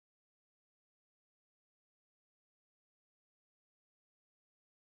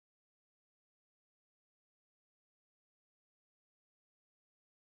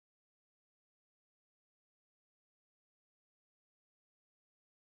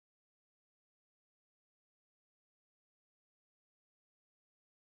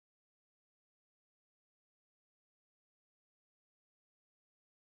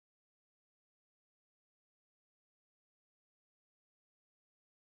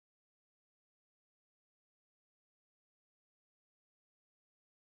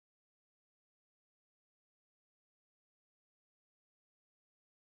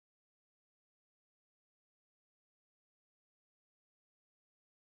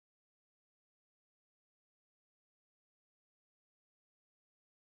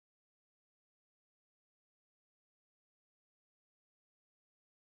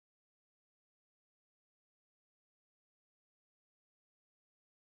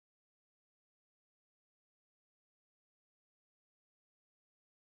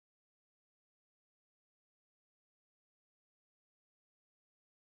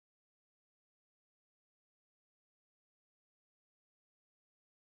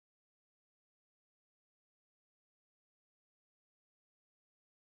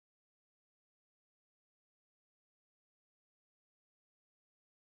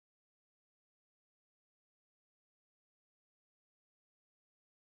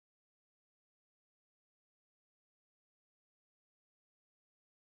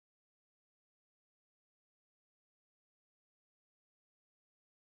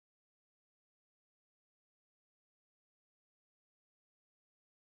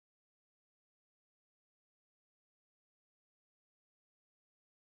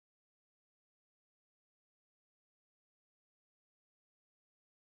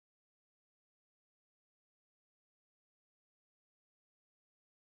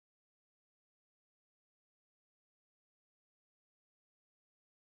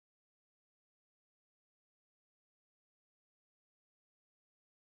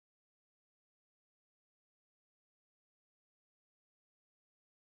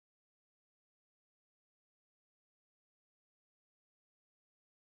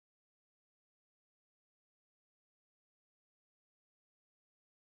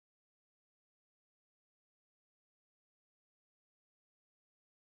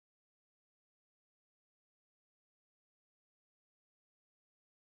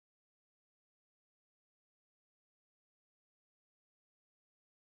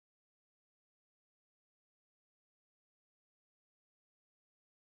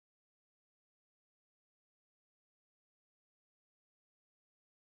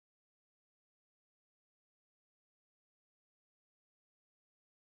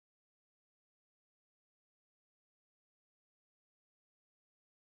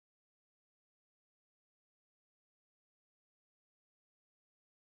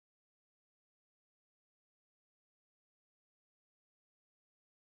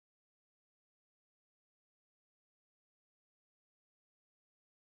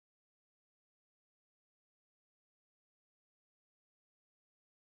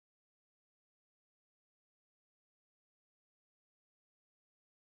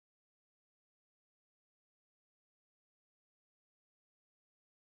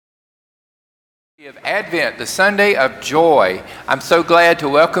Of Advent, the Sunday of joy. I'm so glad to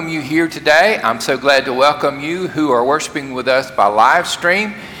welcome you here today. I'm so glad to welcome you who are worshiping with us by live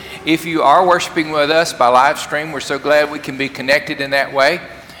stream. If you are worshiping with us by live stream, we're so glad we can be connected in that way.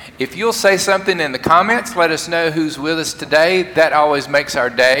 If you'll say something in the comments, let us know who's with us today. That always makes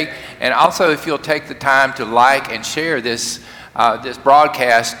our day. And also, if you'll take the time to like and share this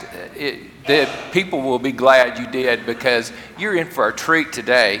broadcast, the people will be glad you did, because you're in for a treat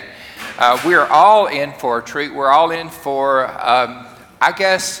today. We're all in for a treat. We're all in for, I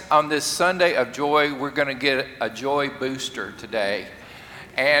guess, on this Sunday of joy, we're going to get a joy booster today.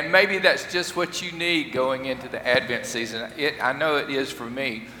 And maybe that's just what you need going into the Advent season. I know it is for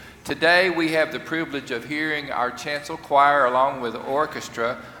me. Today we have the privilege of hearing our chancel choir along with the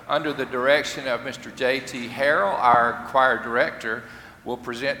orchestra under the direction of Mr. J.T. Harrell, our choir director, will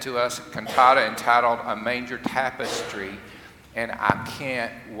present to us a cantata entitled A Manger Tapestry. And I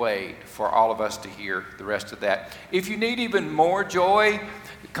can't wait for all of us to hear the rest of that. If you need even more joy,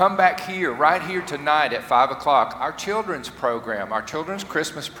 come back here, right here tonight at 5 o'clock. Our children's program, our children's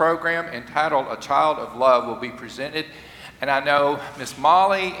Christmas program entitled A Child of Love will be presented. And I know Miss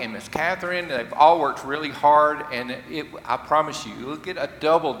Molly and Miss Catherine, they've all worked really hard. And I promise you, you'll get a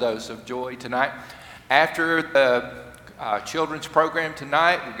double dose of joy tonight. After the children's program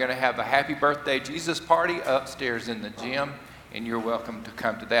tonight, we're going to have a Happy Birthday Jesus party upstairs in the gym. And you're welcome to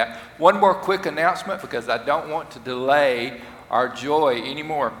come to that. One more quick announcement, because I don't want to delay our joy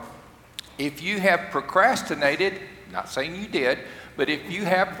anymore. If you have procrastinated, not saying you did, but if you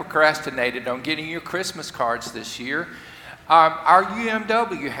have procrastinated on getting your Christmas cards this year, our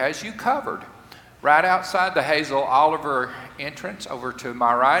UMW has you covered. Right outside the Hazel Oliver entrance, over to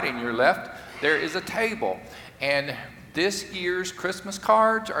my right and your left, there is a table. And this year's Christmas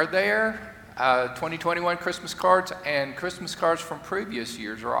cards are there. 2021 Christmas cards and Christmas cards from previous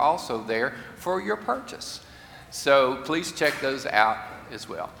years are also there for your purchase. So please check those out as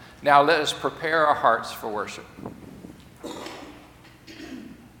well. Now let us prepare our hearts for worship.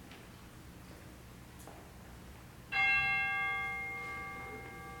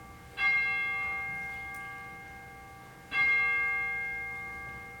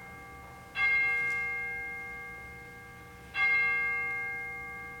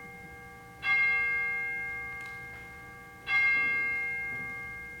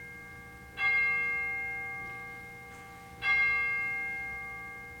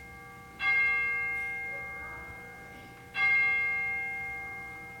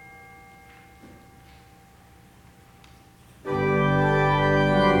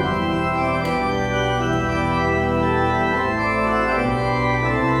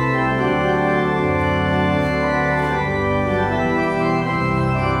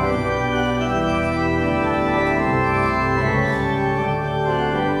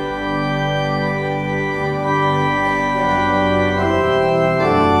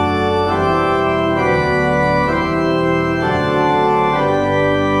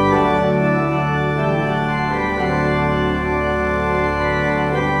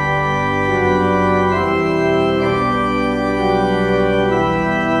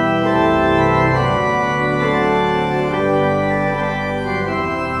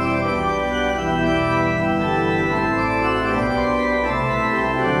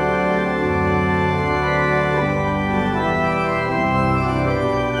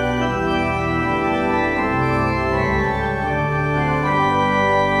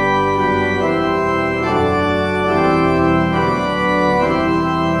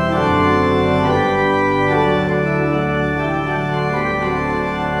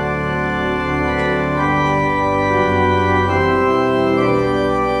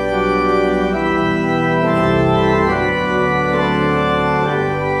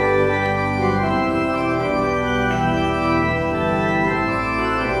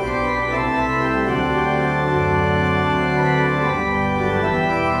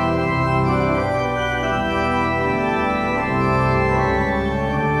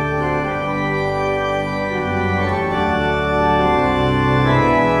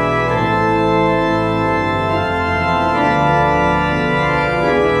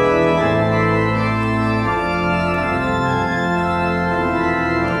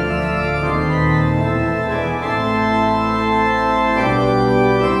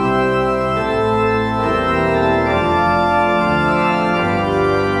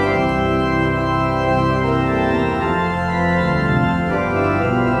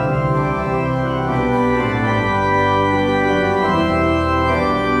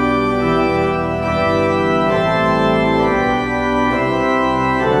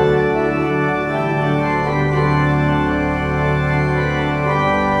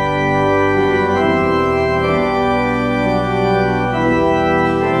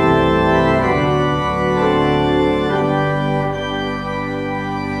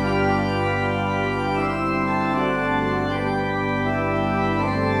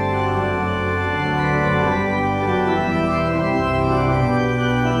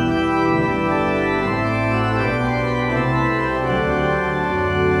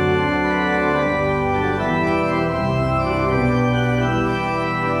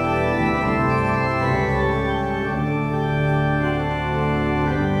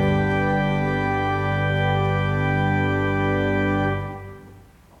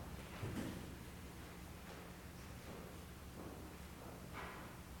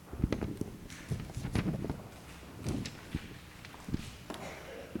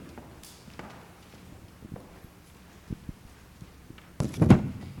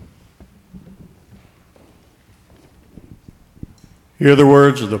 Hear the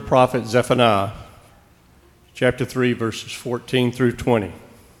words of the prophet Zephaniah, chapter 3, verses 14 through 20.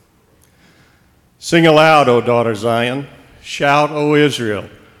 Sing aloud, O daughter Zion. Shout, O Israel.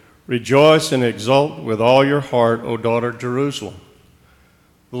 Rejoice and exult with all your heart, O daughter Jerusalem.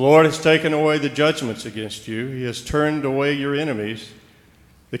 The Lord has taken away the judgments against you. He has turned away your enemies.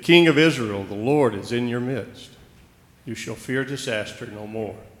 The King of Israel, the Lord, is in your midst. You shall fear disaster no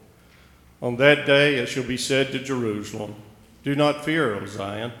more. On that day it shall be said to Jerusalem, do not fear, O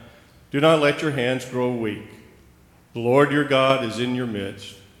Zion. Do not let your hands grow weak. The Lord your God is in your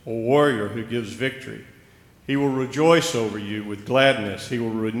midst, a warrior who gives victory. He will rejoice over you with gladness. He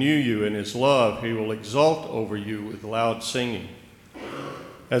will renew you in his love. He will exult over you with loud singing.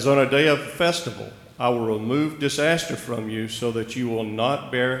 As on a day of festival, I will remove disaster from you so that you will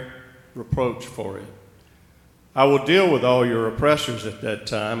not bear reproach for it. I will deal with all your oppressors at that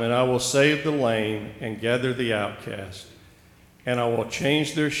time, and I will save the lame and gather the outcast. And I will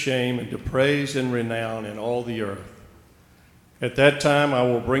change their shame into praise and renown in all the earth. At that time I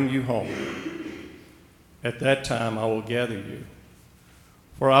will bring you home. At that time I will gather you.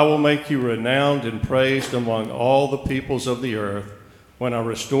 For I will make you renowned and praised among all the peoples of the earth when I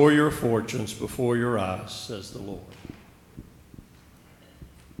restore your fortunes before your eyes, says the Lord.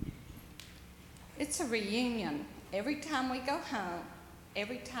 It's a reunion. Every time we go home,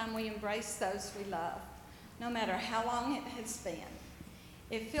 every time we embrace those we love, no matter how long it has been.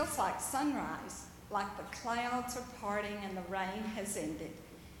 It feels like sunrise, like the clouds are parting and the rain has ended.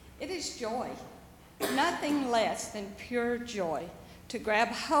 It is joy, nothing less than pure joy, to grab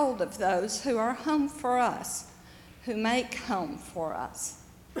hold of those who are home for us, who make home for us.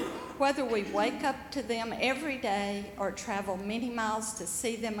 Whether we wake up to them every day or travel many miles to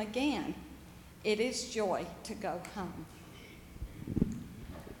see them again, it is joy to go home.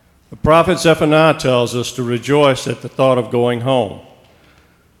 The prophet Zephaniah tells us to rejoice at the thought of going home.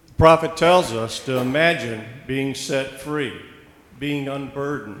 The prophet tells us to imagine being set free, being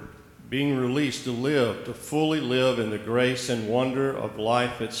unburdened, being released to live, to fully live in the grace and wonder of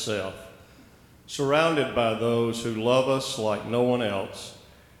life itself, surrounded by those who love us like no one else,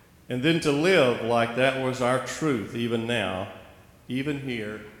 and then to live like that was our truth even now, even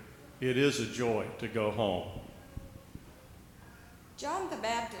here. It is a joy to go home. John the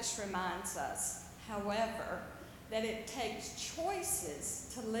Baptist reminds us, however, that it takes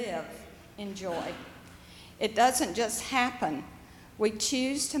choices to live in joy. It doesn't just happen. We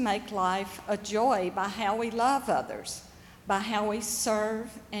choose to make life a joy by how we love others, by how we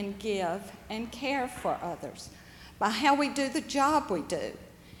serve and give and care for others, by how we do the job we do,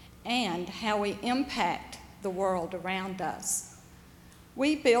 and how we impact the world around us.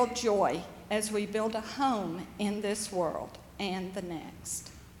 We build joy as we build a home in this world and the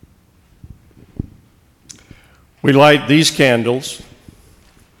next. We light these candles,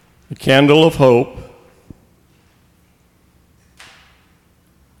 the candle of hope,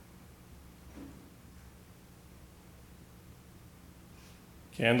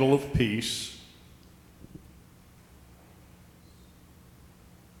 candle of peace,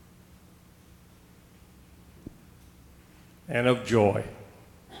 and of joy.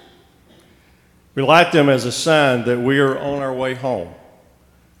 We light them as a sign that we are on our way home,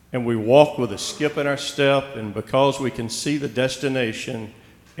 and we walk with a skip in our step, and because we can see the destination,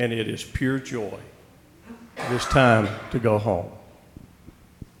 and it is pure joy. It is time to go home.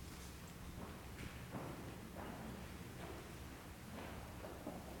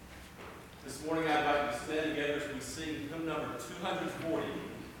 This morning I'd like to stand together as we sing hymn number 240,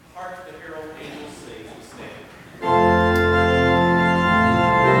 Hark the Herald Angels Sing. We stand.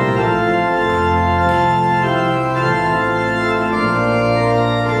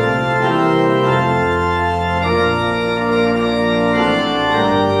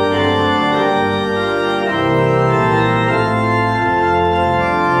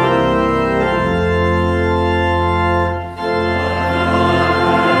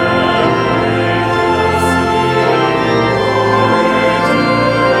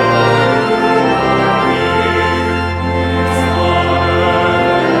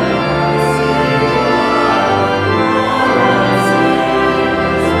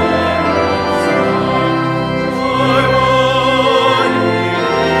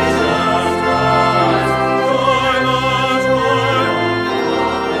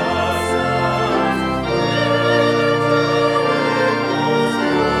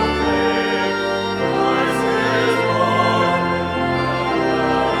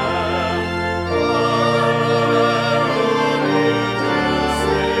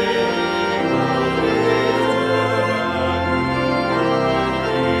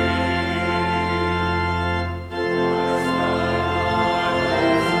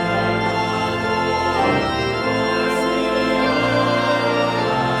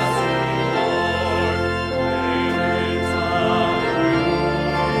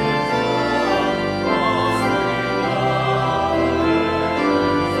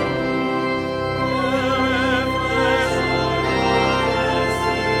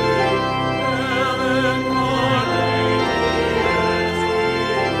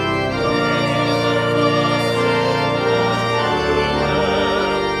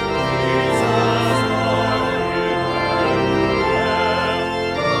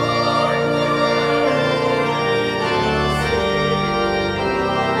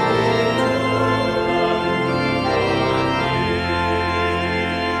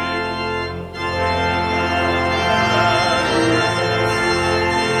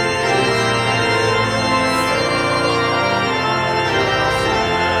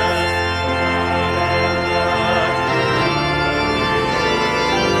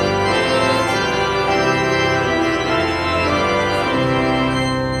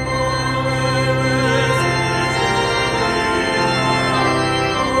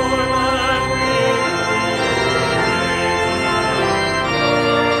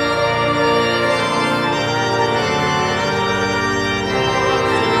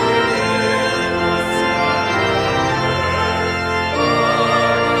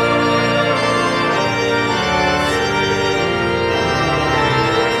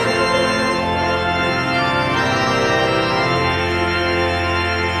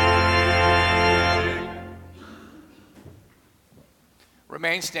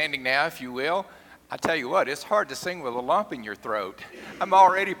 remain standing now, if you will. I tell you what, it's hard to sing with a lump in your throat. I'm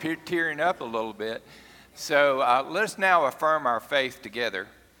already tearing up a little bit. So let's now affirm our faith together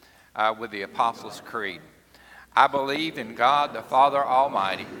with the Apostles' Creed. I believe in God the Father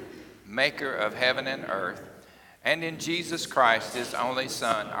Almighty, maker of heaven and earth, and in Jesus Christ, his only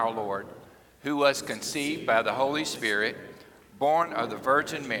Son, our Lord, who was conceived by the Holy Spirit, born of the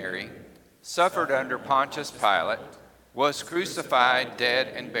Virgin Mary, suffered under Pontius Pilate, was crucified, dead,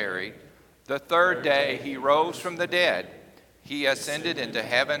 and buried. The third day he rose from the dead. He ascended into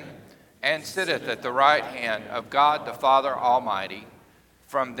heaven and sitteth at the right hand of God the Father Almighty.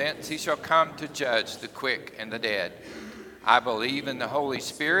 From thence he shall come to judge the quick and the dead. I believe in the Holy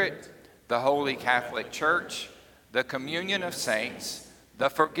Spirit, the Holy Catholic Church, the communion of saints, the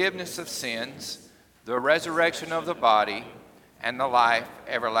forgiveness of sins, the resurrection of the body, and the life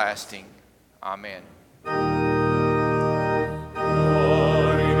everlasting. Amen.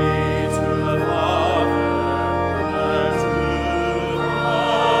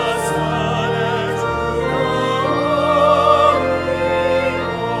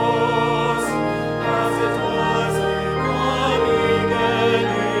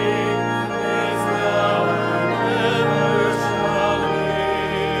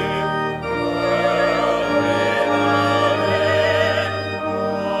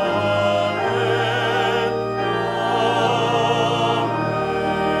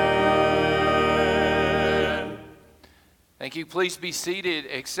 Thank you. Please be seated,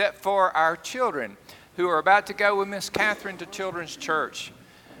 except for our children who are about to go with Miss Catherine to Children's Church.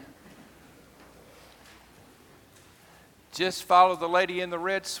 Just follow the lady in the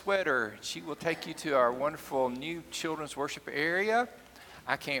red sweater. She will take you to our wonderful new children's worship area.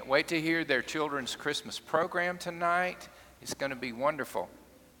 I can't wait to hear their children's Christmas program tonight. It's going to be wonderful.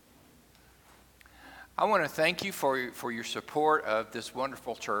 I want to thank you for your support of this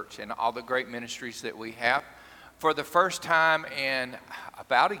wonderful church and all the great ministries that we have. For the first time in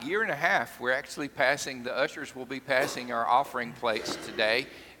about a year and a half, the ushers will be passing our offering plates today,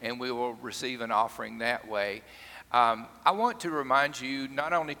 and we will receive an offering that way. I want to remind you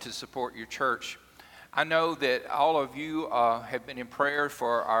not only to support your church. I know that all of you have been in prayer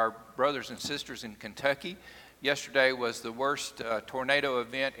for our brothers and sisters in Kentucky. Yesterday was the worst tornado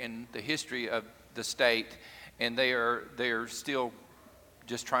event in the history of the state, and they are still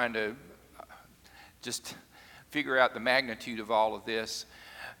just trying to figure out the magnitude of all of this.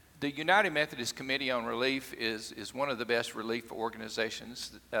 The United Methodist Committee on Relief is one of the best relief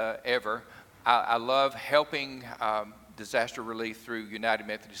organizations ever. I love helping disaster relief through United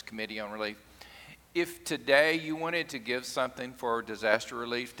Methodist Committee on Relief. If today you wanted to give something for disaster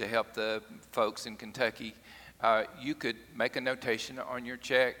relief to help the folks in Kentucky, you could make a notation on your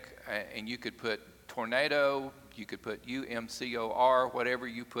check and you could put tornado, you could put UMCOR, whatever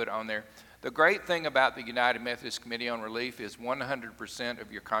you put on there. The great thing about the United Methodist Committee on Relief is 100%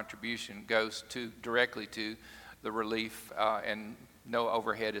 of your contribution goes directly to the relief and no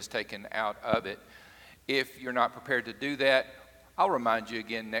overhead is taken out of it. If you're not prepared to do that, I'll remind you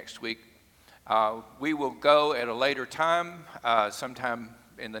again next week. We will go at a later time, sometime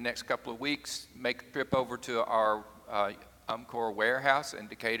in the next couple of weeks, make a trip over to our UMCOR warehouse in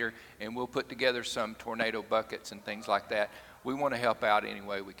Decatur, and we'll put together some tornado buckets and things like that. We want to help out any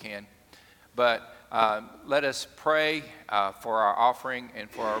way we can. But let us pray for our offering and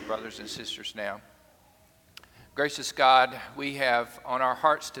for our brothers and sisters now. Gracious God, we have on our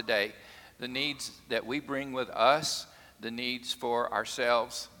hearts today the needs that we bring with us, the needs for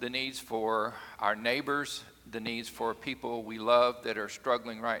ourselves, the needs for our neighbors, the needs for people we love that are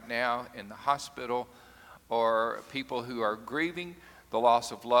struggling right now in the hospital, or people who are grieving the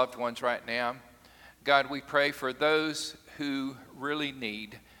loss of loved ones right now. God, we pray for those who really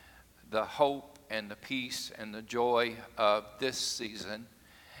need the hope and the peace and the joy of this season.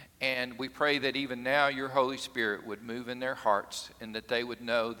 And we pray that even now your Holy Spirit would move in their hearts and that they would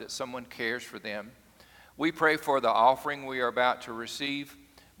know that someone cares for them. We pray for the offering we are about to receive.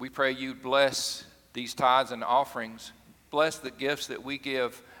 We pray you bless these tithes and offerings. Bless the gifts that we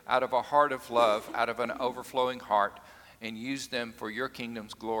give out of a heart of love, out of an overflowing heart, and use them for your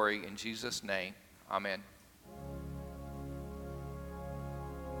kingdom's glory. In Jesus' name, amen.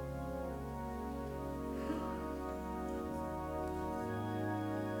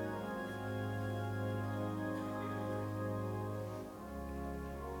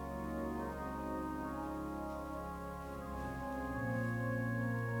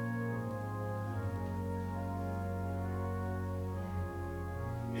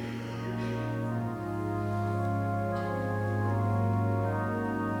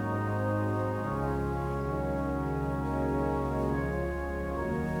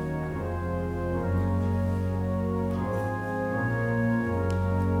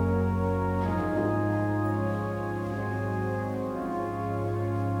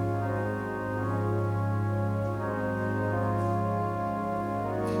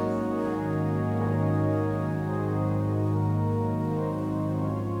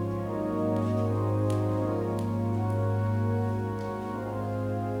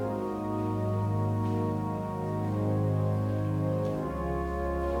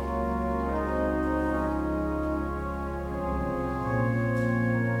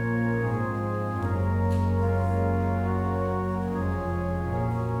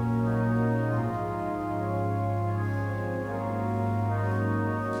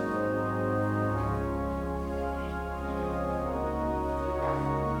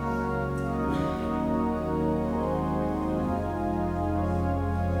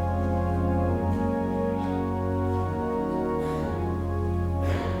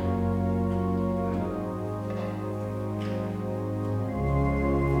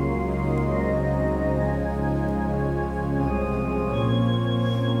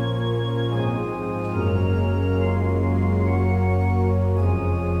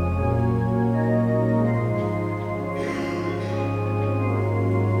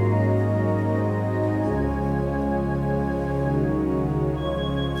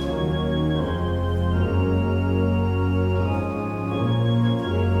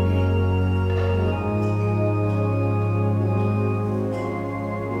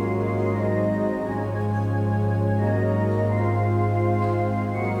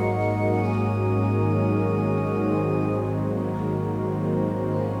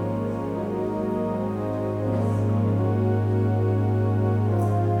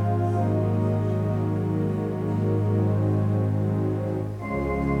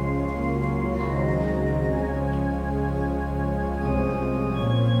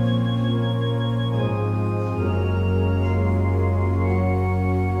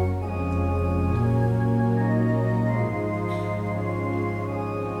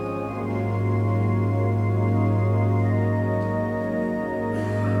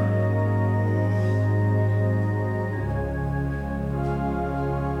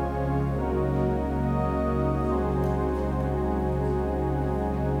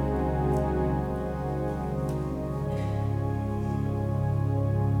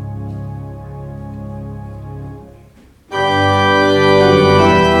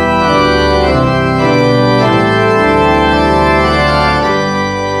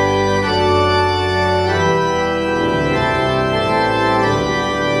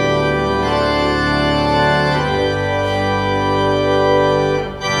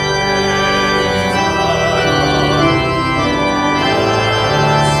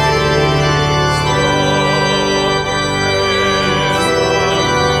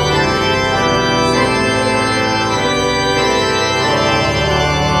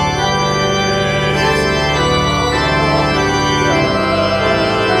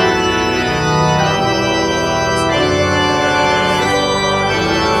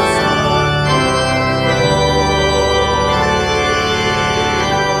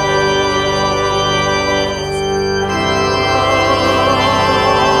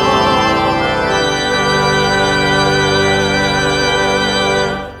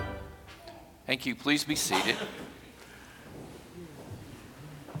 Please be seated.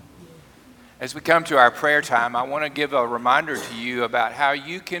 As we come to our prayer time, I want to give a reminder to you about how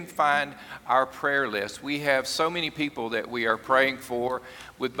you can find our prayer list. We have so many people that we are praying for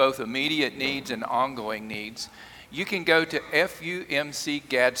with both immediate needs and ongoing needs. You can go to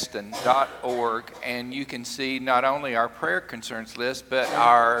fumcgadsden.org and you can see not only our prayer concerns list, but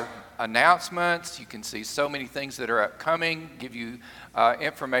our announcements. You can see so many things that are upcoming, give you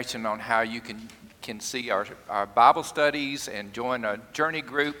information on how you can see our Bible studies and join a journey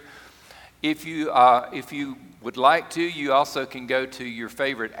group. If you would like to, you also can go to your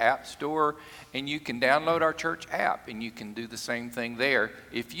favorite app store and you can download our church app and you can do the same thing there.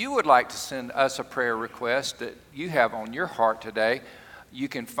 If you would like to send us a prayer request that you have on your heart today, you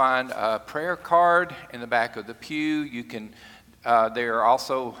can find a prayer card in the back of the pew. You can, they are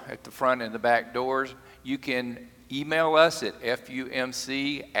also at the front and the back doors. You can email us at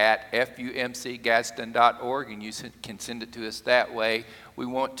fumc@fumcgadsden.org and you can send it to us that way. We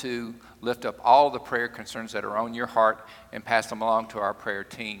want to lift up all the prayer concerns that are on your heart and pass them along to our prayer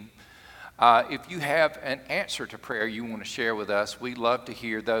team. If you have an answer to prayer you want to share with us, we love to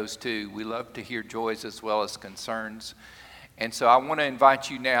hear those too. We love to hear joys as well as concerns. And so I want to invite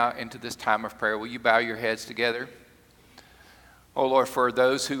you now into this time of prayer. Will you bow your heads together? Oh Lord, for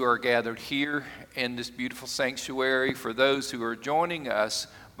those who are gathered here in this beautiful sanctuary, for those who are joining us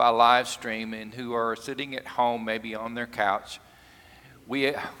by live stream and who are sitting at home, maybe on their couch,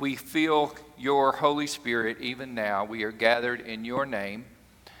 we feel your Holy Spirit even now. We are gathered in your name,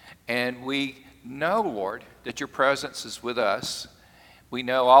 and we know, Lord, that your presence is with us. We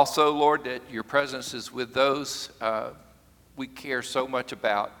know also, Lord, that your presence is with those we care so much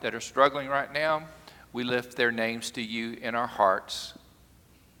about that are struggling right now. We lift their names to you in our hearts.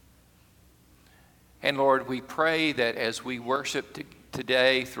 And Lord, we pray that as we worship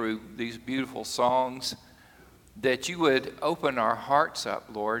today through these beautiful songs, that you would open our hearts up,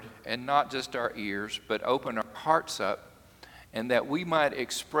 Lord, and not just our ears, but open our hearts up, and that we might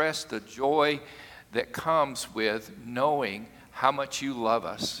express the joy that comes with knowing how much you love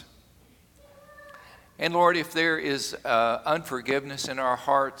us. And Lord, if there is unforgiveness in our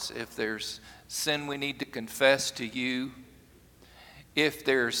hearts, if there's sin we need to confess to you, if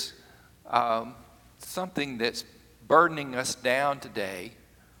there's something that's burdening us down today,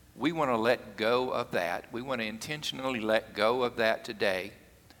 we want to let go of that. We want to intentionally let go of that today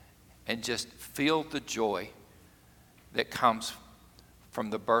and just feel the joy that comes from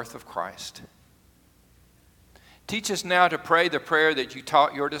the birth of Christ. Teach us now to pray the prayer that you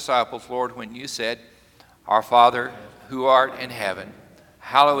taught your disciples, Lord, when you said, "Our Father, who art in heaven,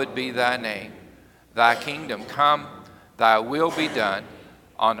 hallowed be thy name. Thy kingdom come, thy will be done,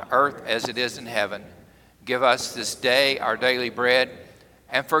 on earth as it is in heaven. Give us this day our daily bread,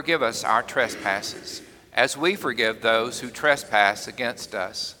 and forgive us our trespasses, as we forgive those who trespass against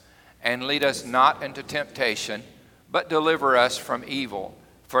us. And lead us not into temptation, but deliver us from evil.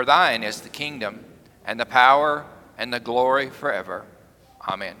 For thine is the kingdom, and the power, and the glory forever.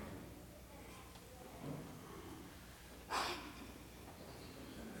 Amen."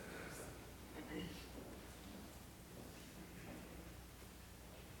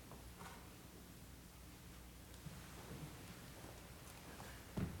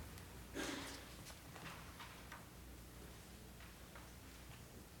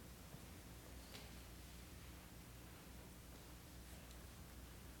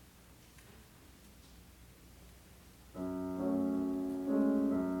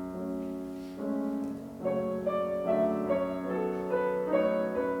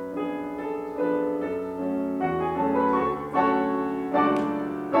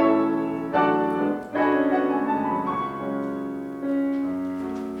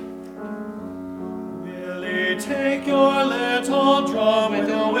 Take your little drum with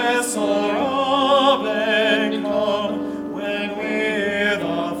a whistle, Robin, come. When we hear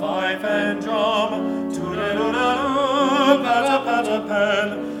the fife and drum, toodle-doo-doo,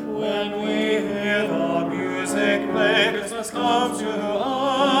 pat-a-pat-a-pan. When we hear the music play, Christmas comes to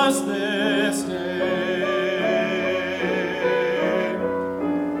us this day.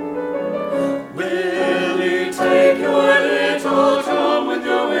 Willie, take your little drum with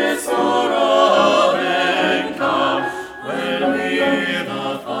your whistle, Robin, come. When we hear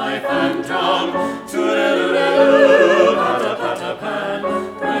the fife and drum, toodle-doo-doo, pat-a-pat-a-pan.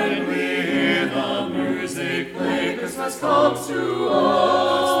 When we hear the music play, Christmas comes to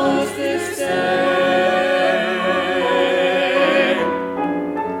us this day.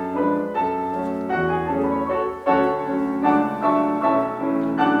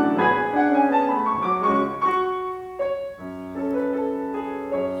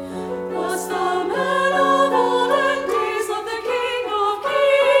 Was the man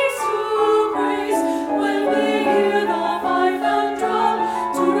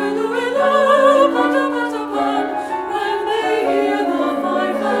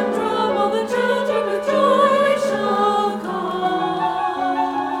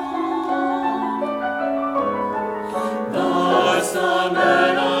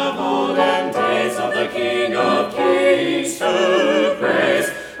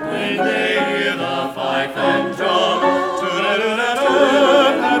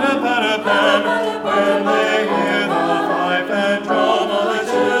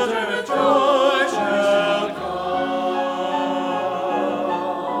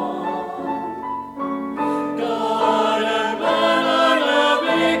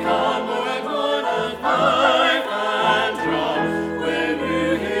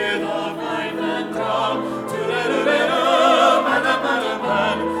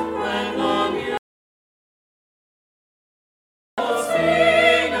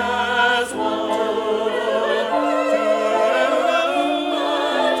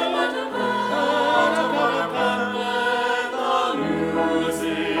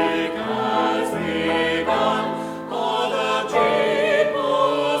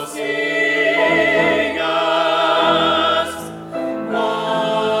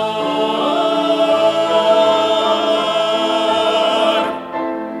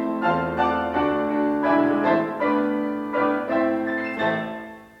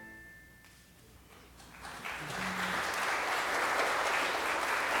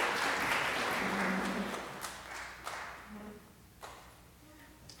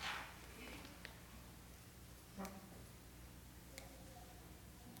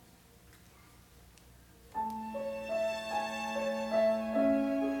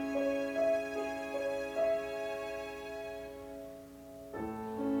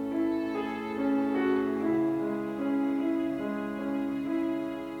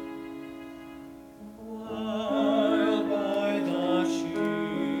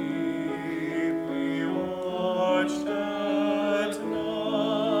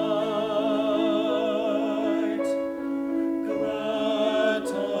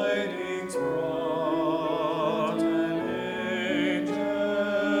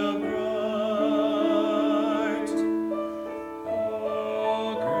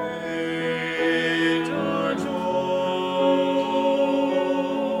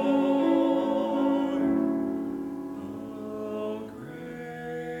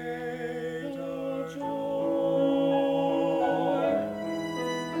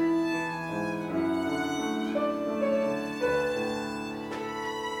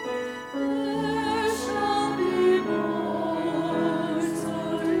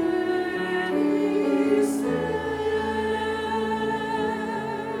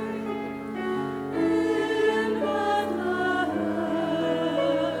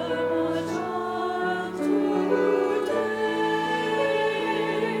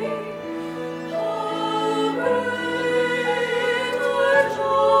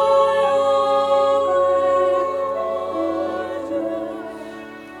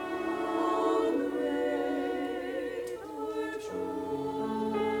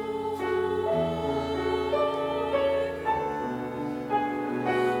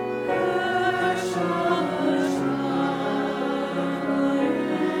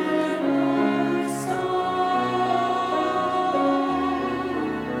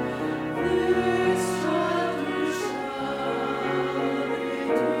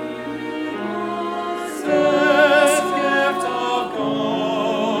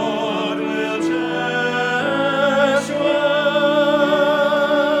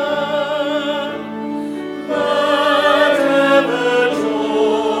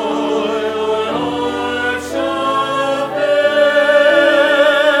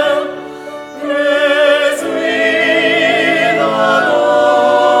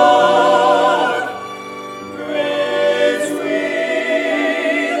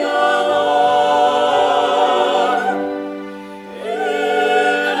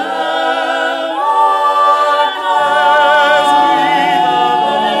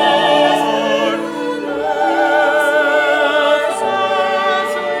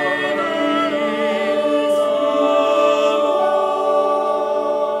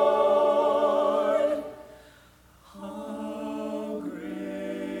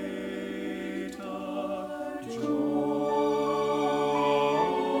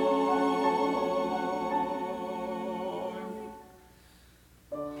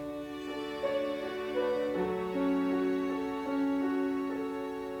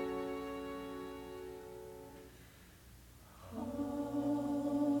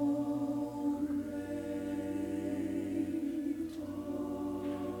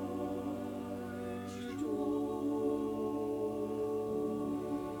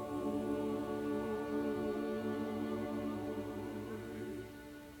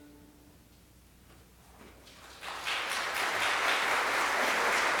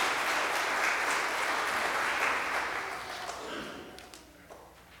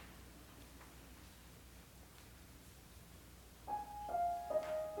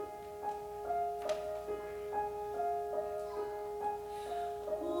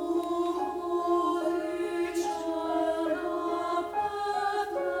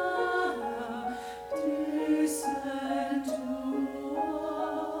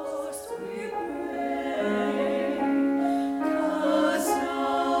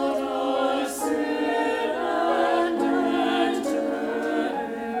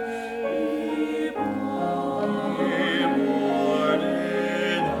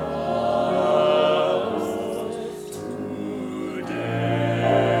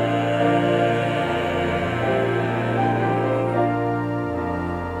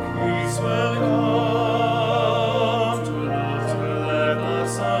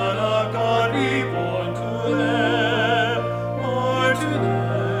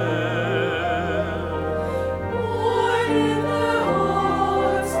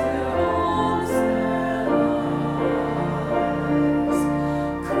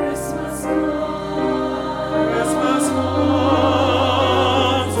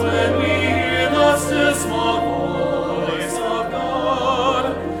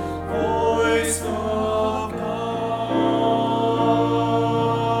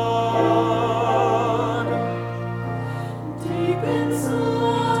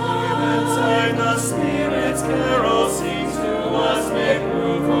carols sing to us, make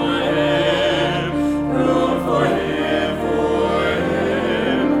room for him, room for him,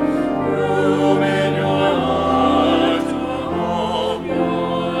 room in your heart to home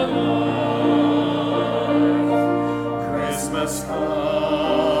your life. Christmas comes,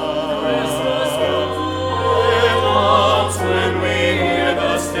 it comes when we hear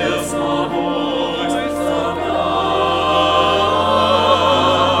the still small voice of God.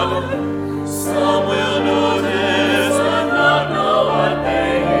 Some will notice and not know what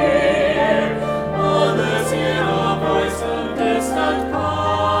they hear. Others hear a voice from distant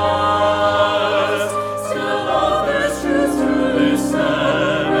past. Still others choose to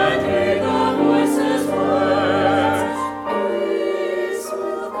listen and hear the voice's words. Peace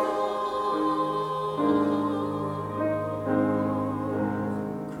will come.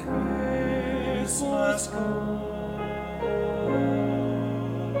 Christmas comes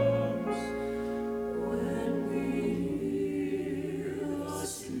when we hear the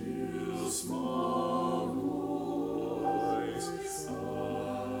still small voice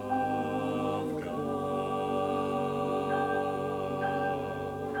of God.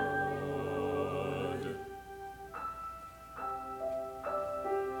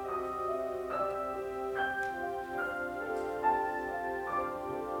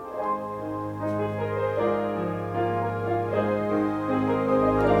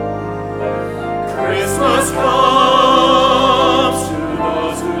 Christmas comes to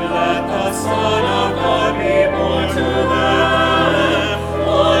those who let the Son of God be born to them,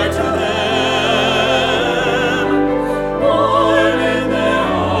 born to them, born in their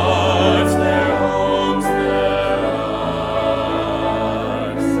hearts, their homes, their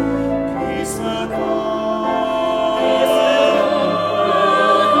lives. Peace will come. Peace will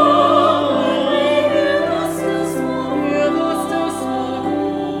come when we hear the still small voice.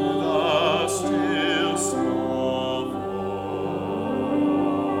 The still small voice.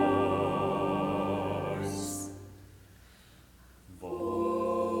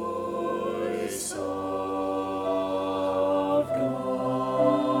 Voice of God.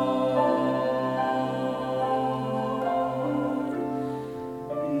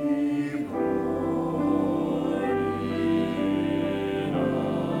 Be born in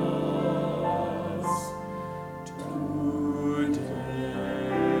us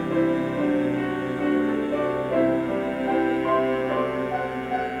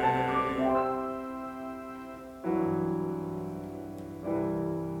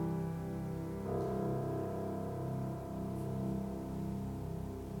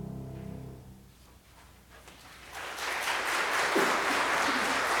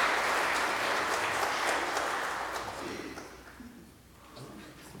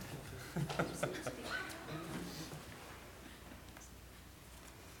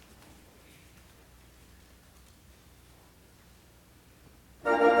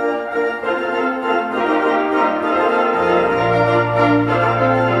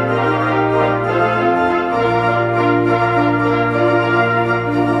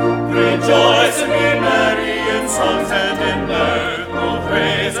Rejoice and be merry in songs and in mirth. Oh,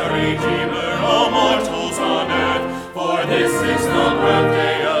 praise our Redeemer, all mortals on earth. For this is the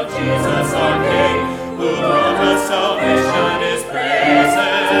birthday of Jesus our King, who brought us salvation. His praises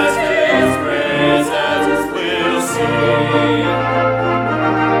we'll sing.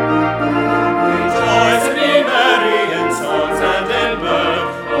 Rejoice and be merry in songs and in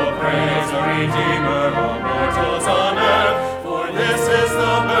mirth. Oh, praise our Redeemer, all mortals on earth. For this is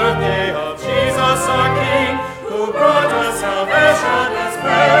the birthday of Jesus our King, who brought us salvation. His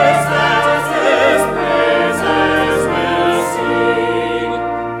praises we'll sing.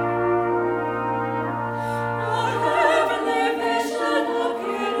 Our heavenly vision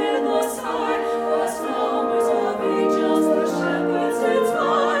appeared in the sky, as numbers of angels the shepherds did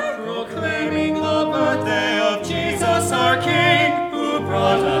fly, proclaiming the birthday of Jesus our King, who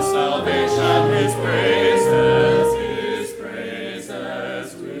brought us salvation. His praises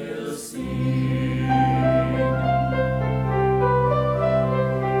we'll sing.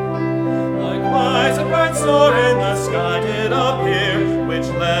 Likewise a bright star in the sky did appear, which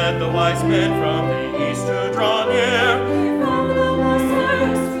led the wise men from the east to draw near. We found the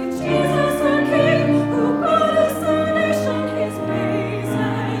Messiah, sweet Jesus our King, who brought us salvation. His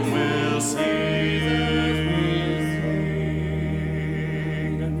praises we'll sing.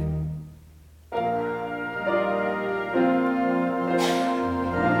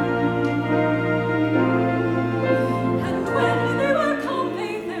 And when they were come,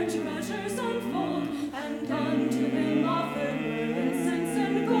 made their treasures unfold, and unto him offered incense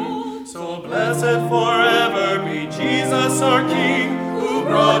and gold. So blessed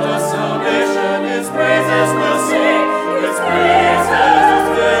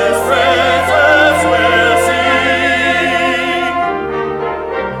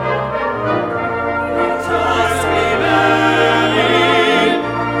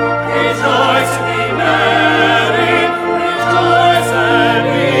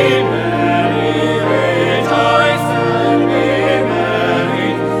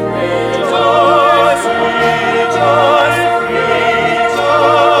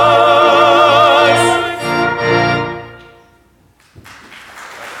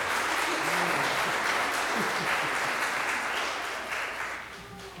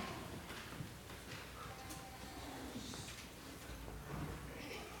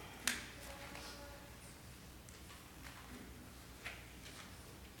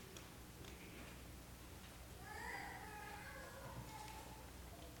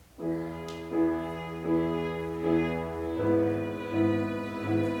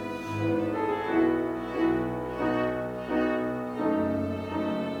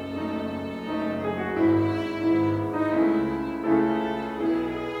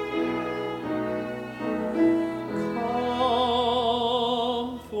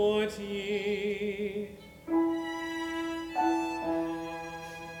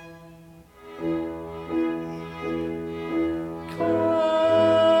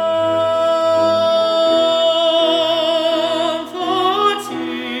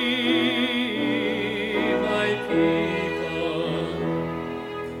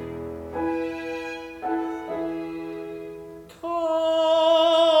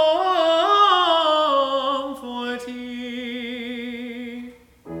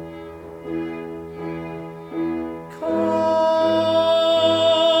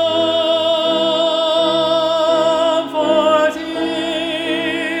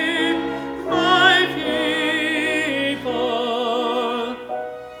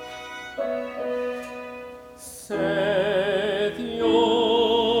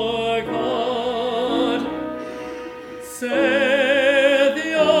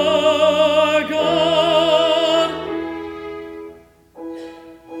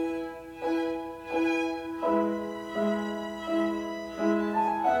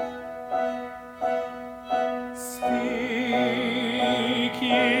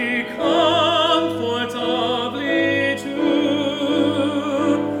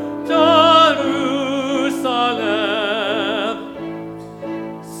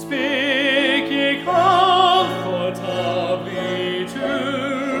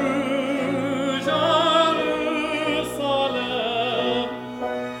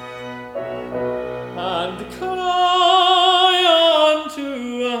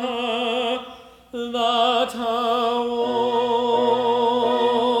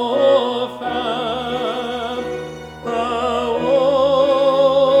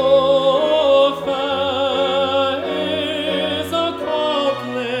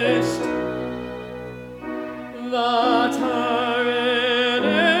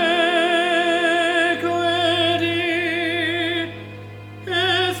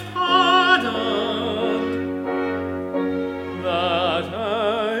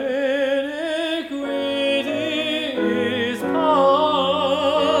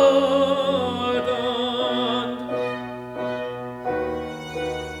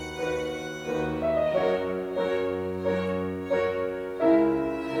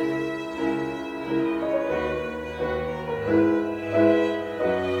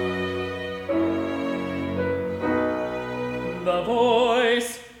The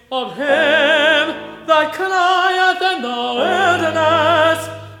voice of him that crieth in the wilderness,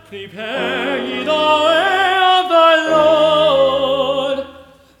 prepare ye the way of the Lord,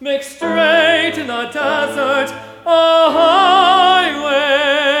 make straight in the desert a highway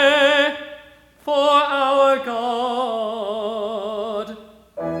for our God.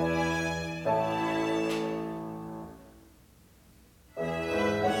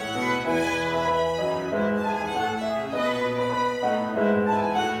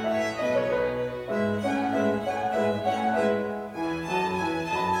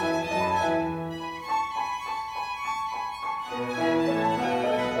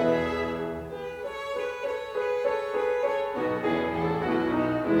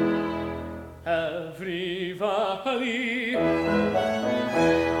 Every valley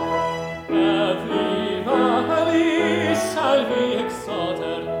shall be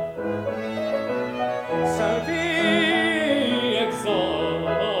exalted, shall be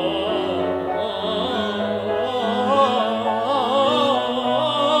exalted,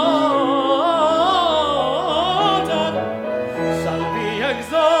 shall be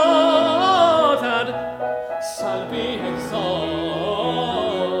exalted, shall be exalted.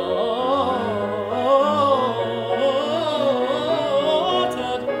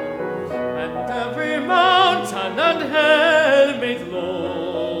 And hell made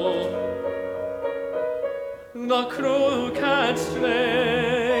low, the crooked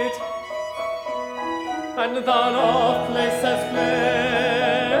straight, and the rough places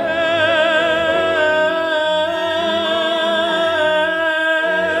plain.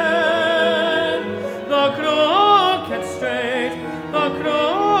 The crooked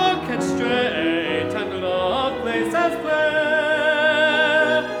straight, and the rough places plain.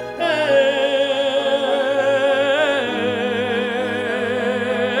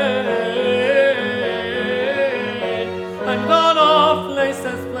 And none of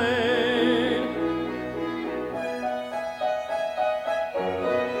places plain.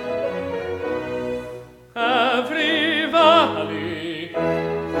 Every valley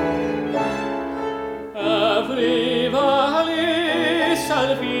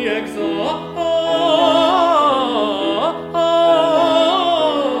shall be exalted,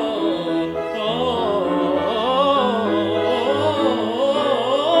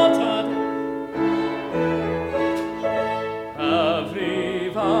 every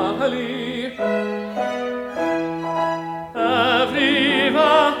valley. Every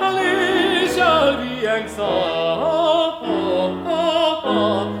valley shall be exalted,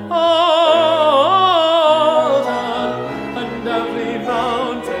 and every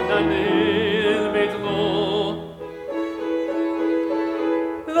mountain and hill made low.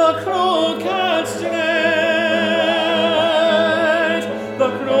 The crooked straight, the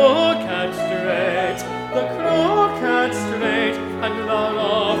crooked straight, the crooked straight, and the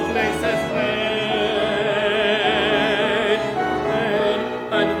rough places plain,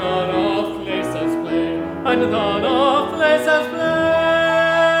 and the rough places plain, and the rough places plain.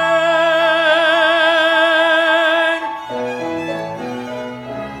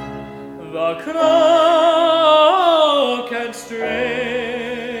 The crooked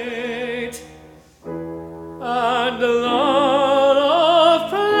straight, and the rough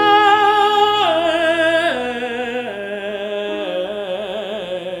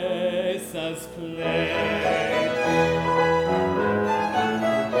places plain.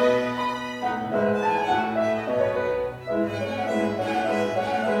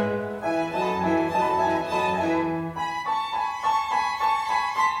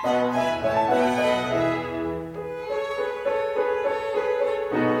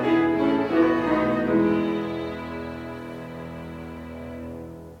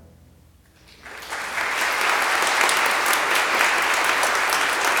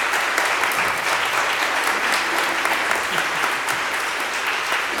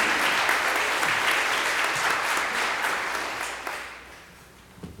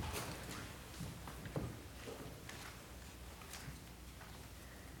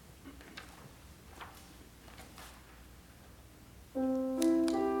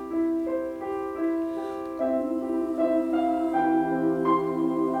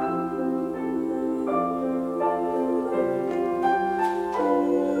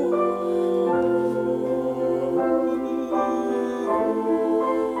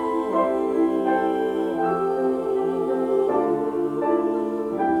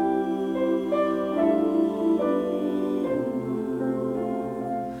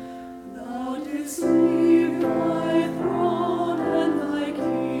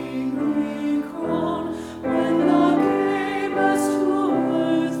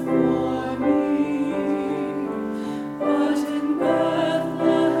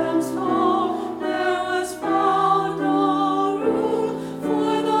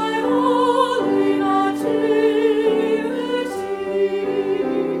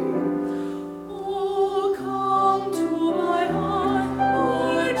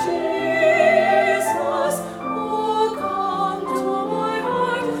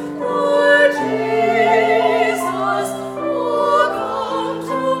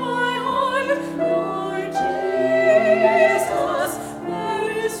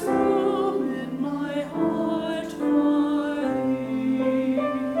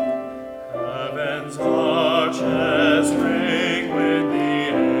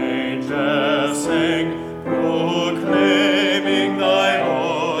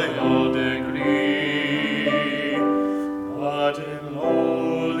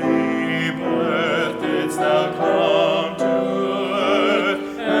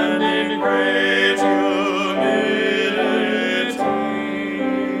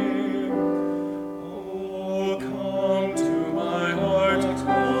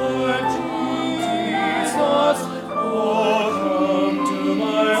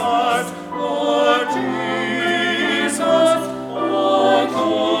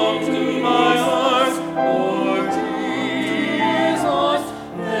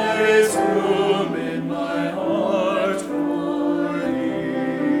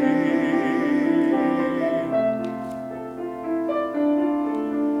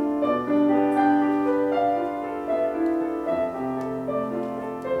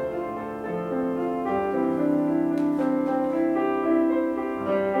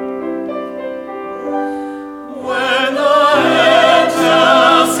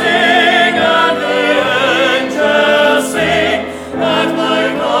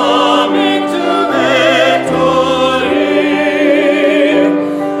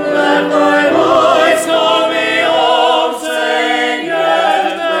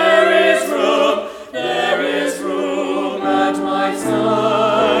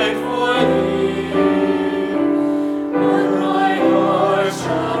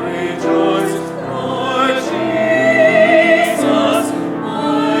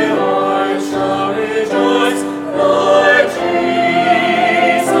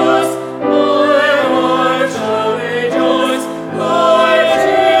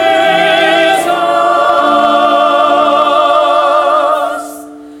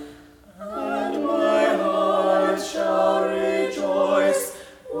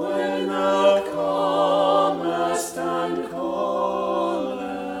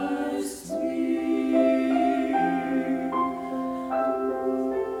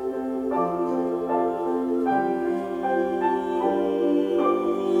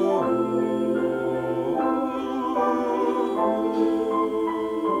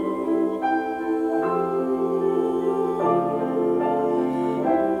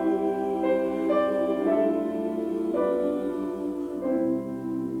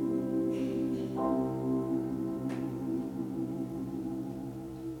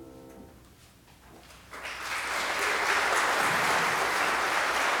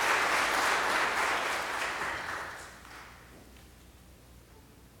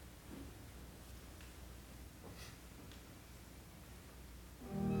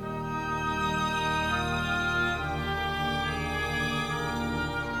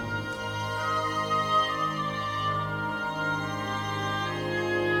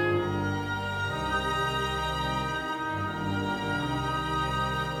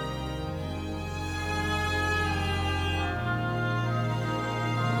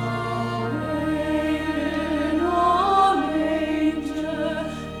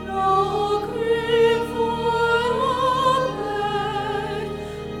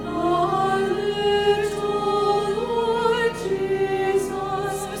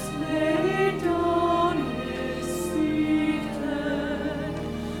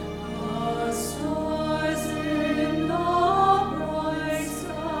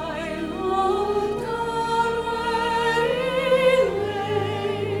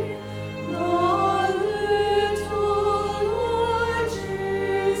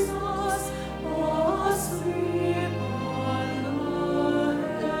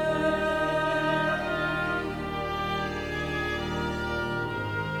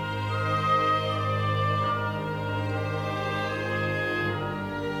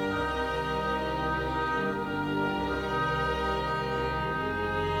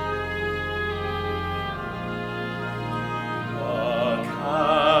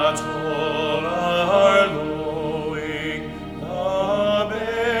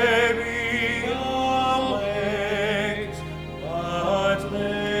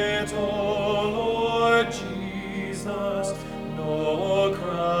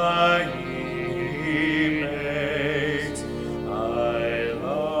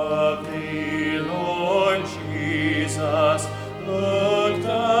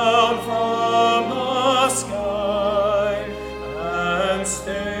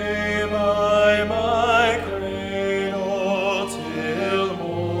 stay by my cradle till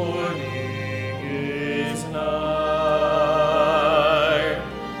morning is nigh.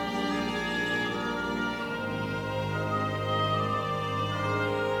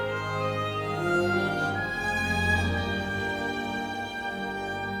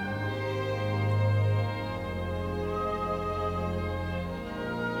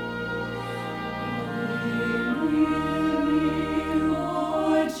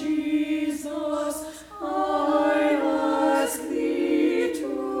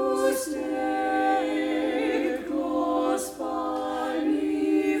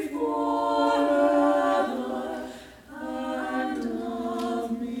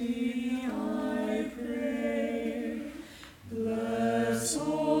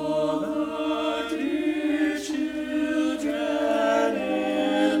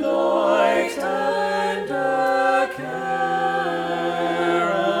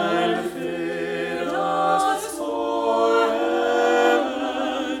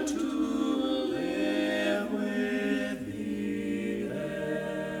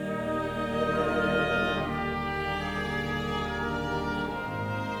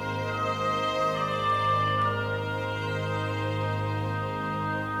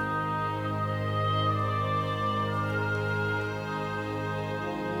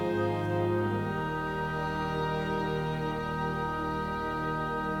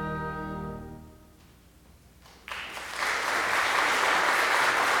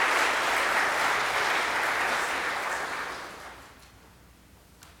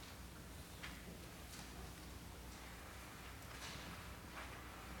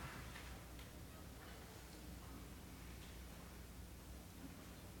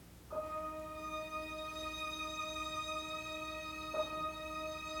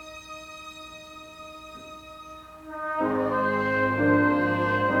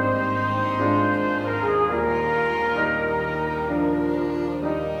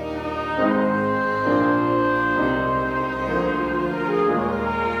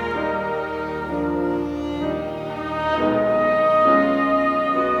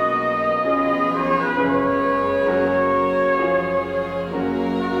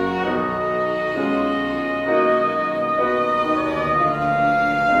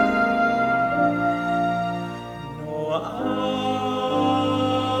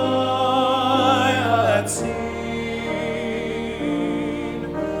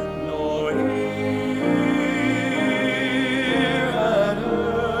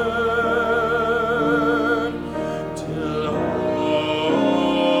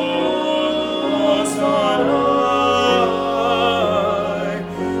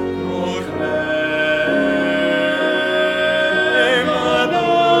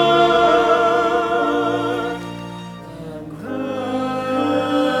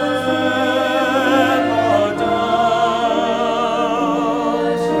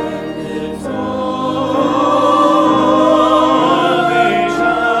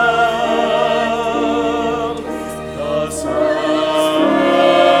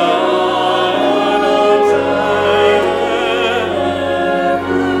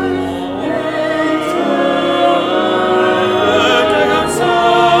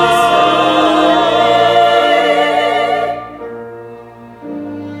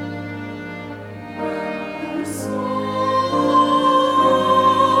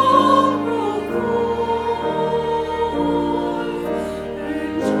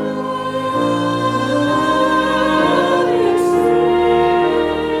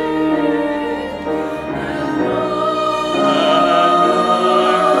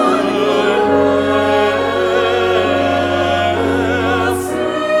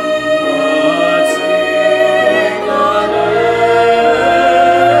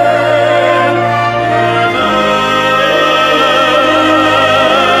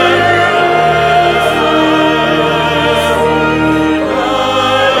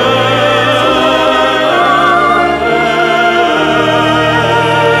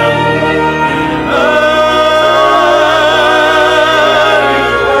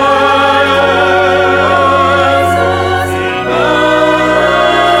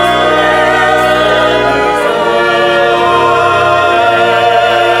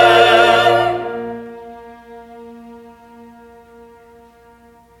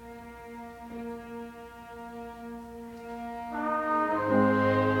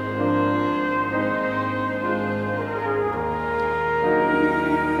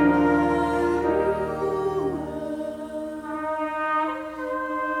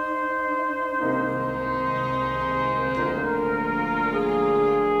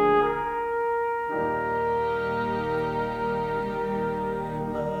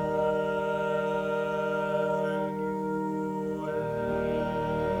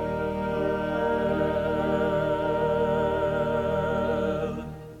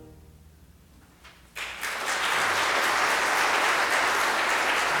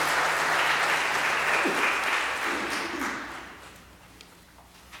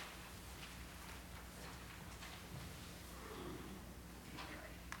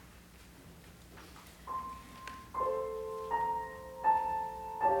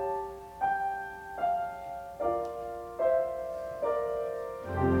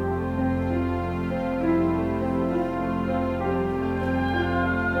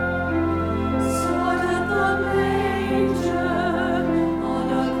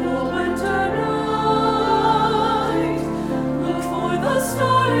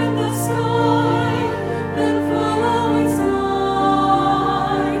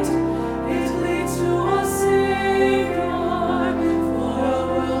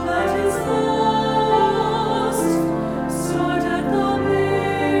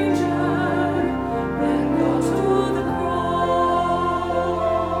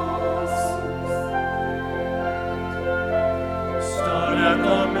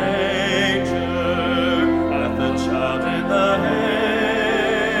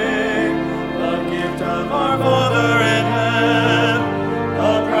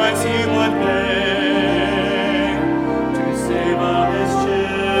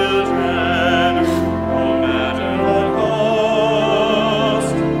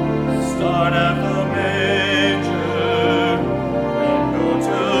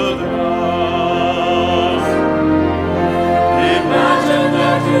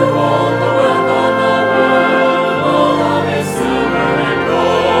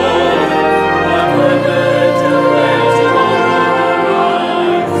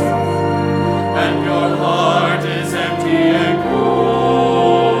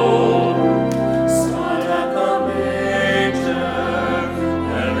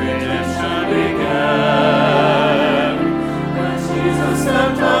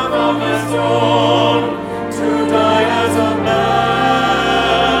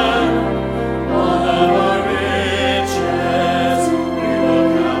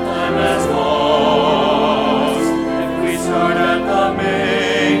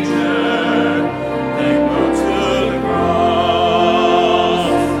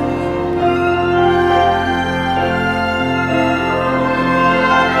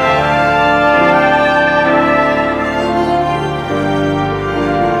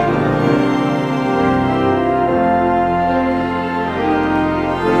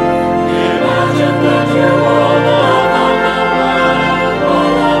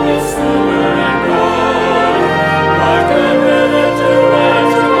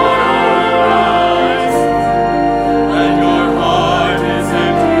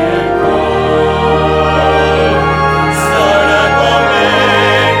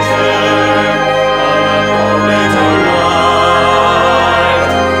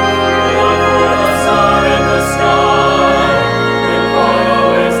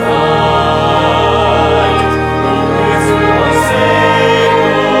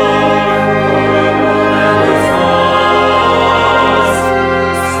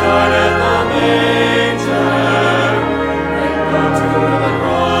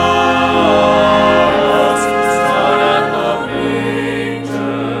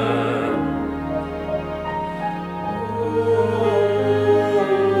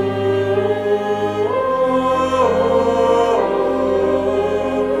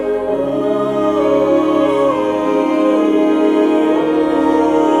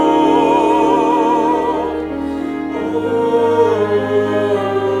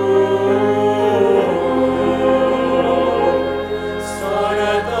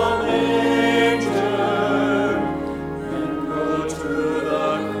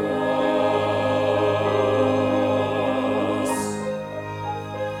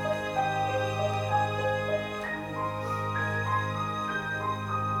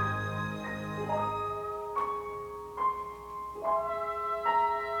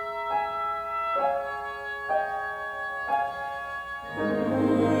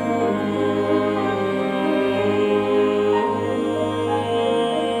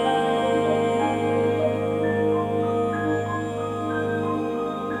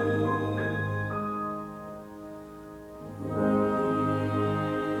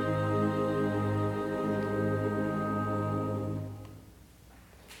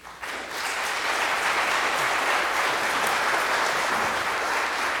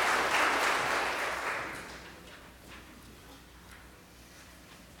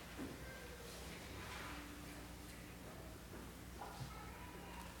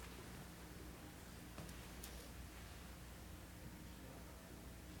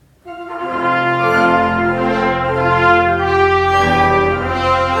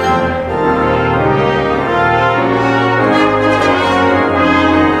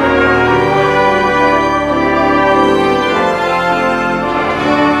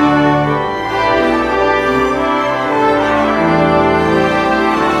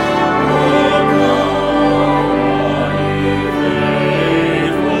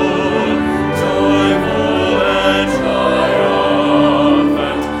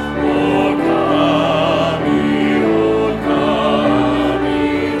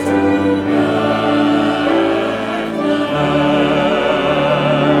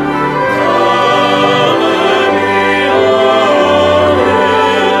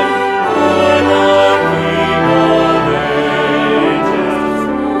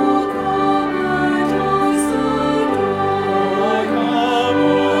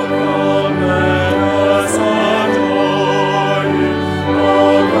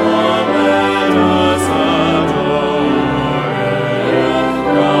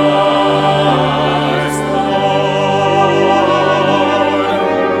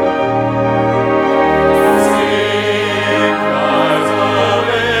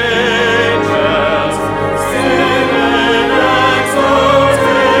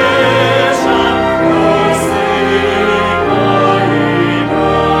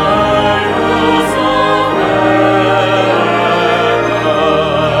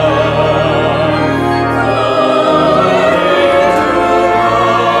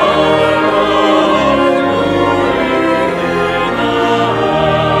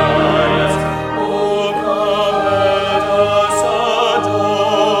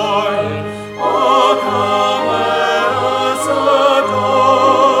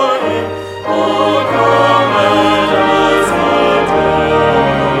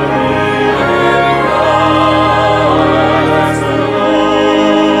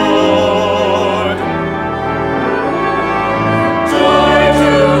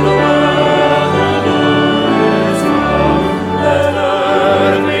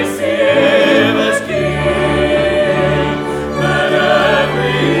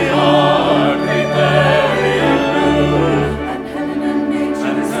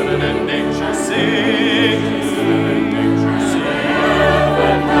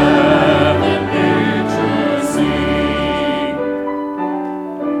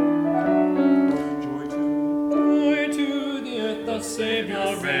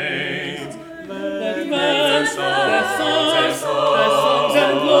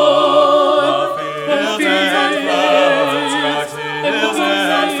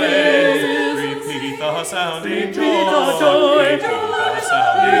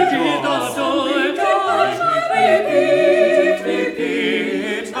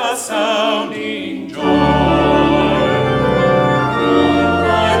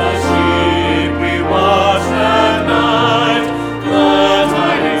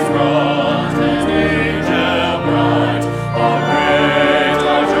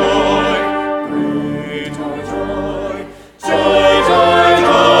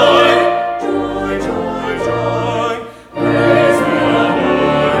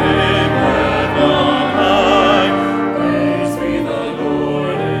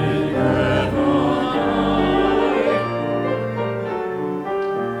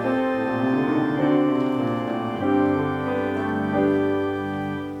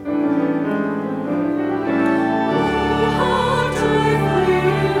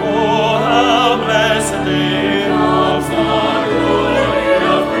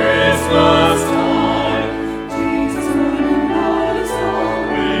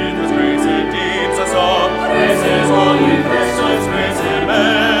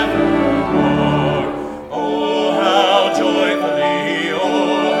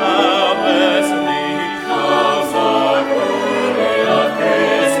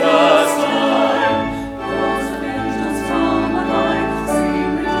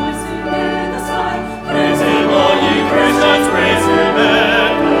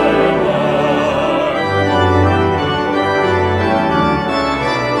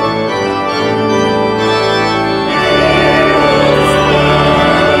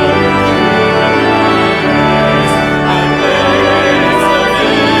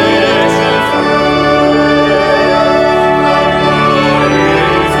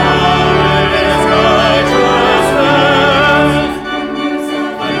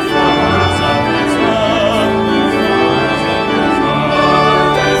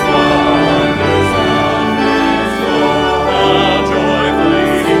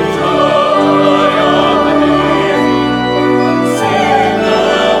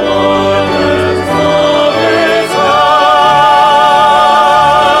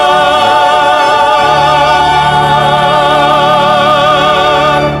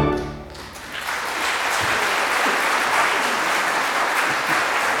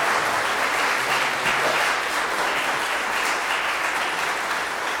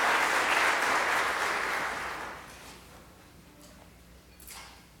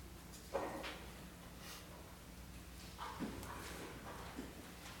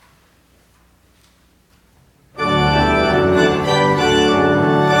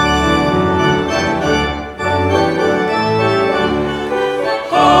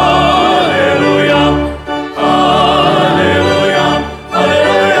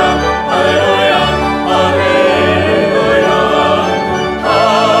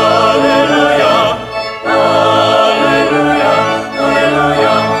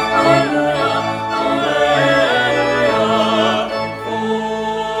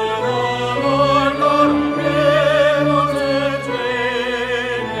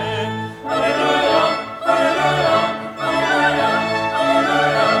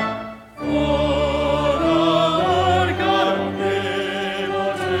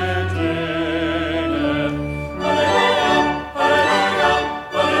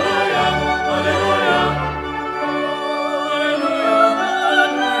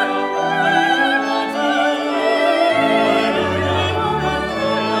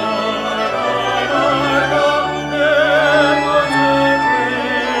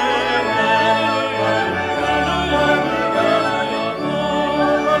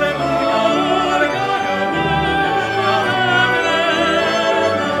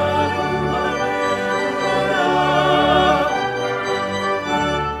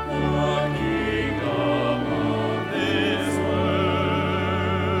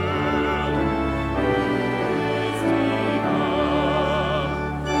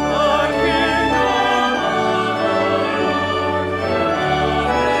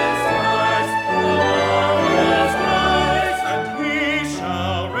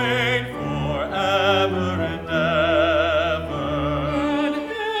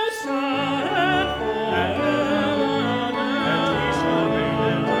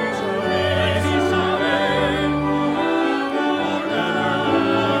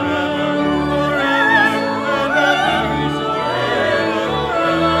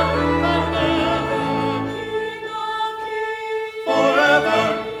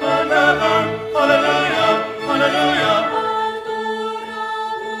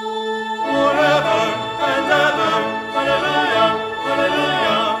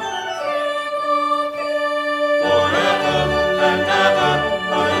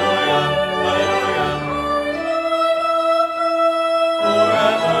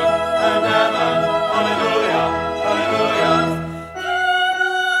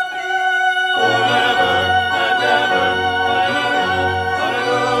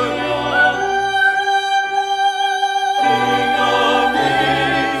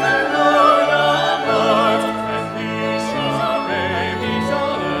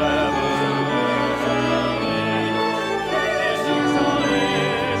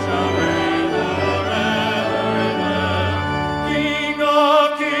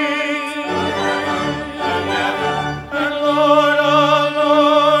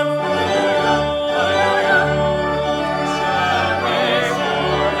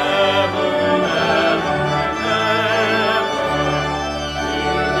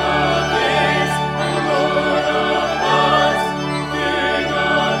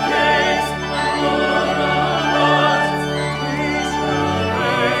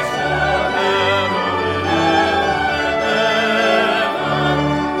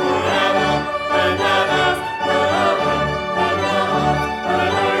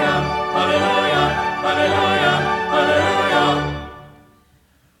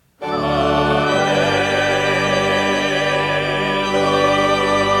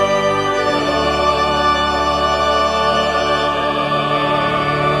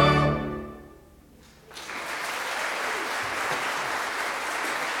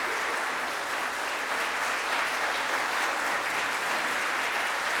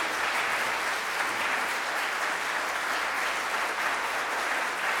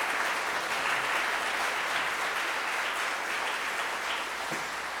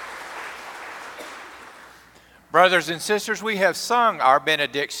 Brothers and sisters, we have sung our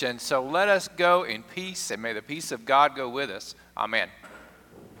benediction, so let us go in peace, and may the peace of God go with us. Amen.